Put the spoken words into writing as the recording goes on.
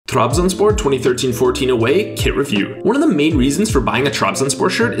Trabzonspor 2013-14 away kit review. One of the main reasons for buying a Trabzonspor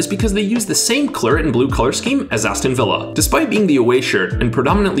shirt is because they use the same claret and blue color scheme as Aston Villa. Despite being the away shirt and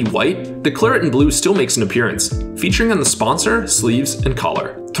predominantly white, the claret and blue still makes an appearance, featuring on the sponsor, sleeves, and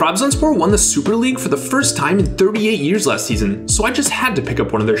collar. Trabzonspor won the Super League for the first time in 38 years last season, so I just had to pick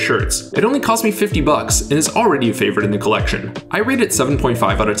up one of their shirts. It only cost me $50 and is already a favorite in the collection. I rate it 7.5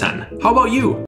 out of 10. How about you?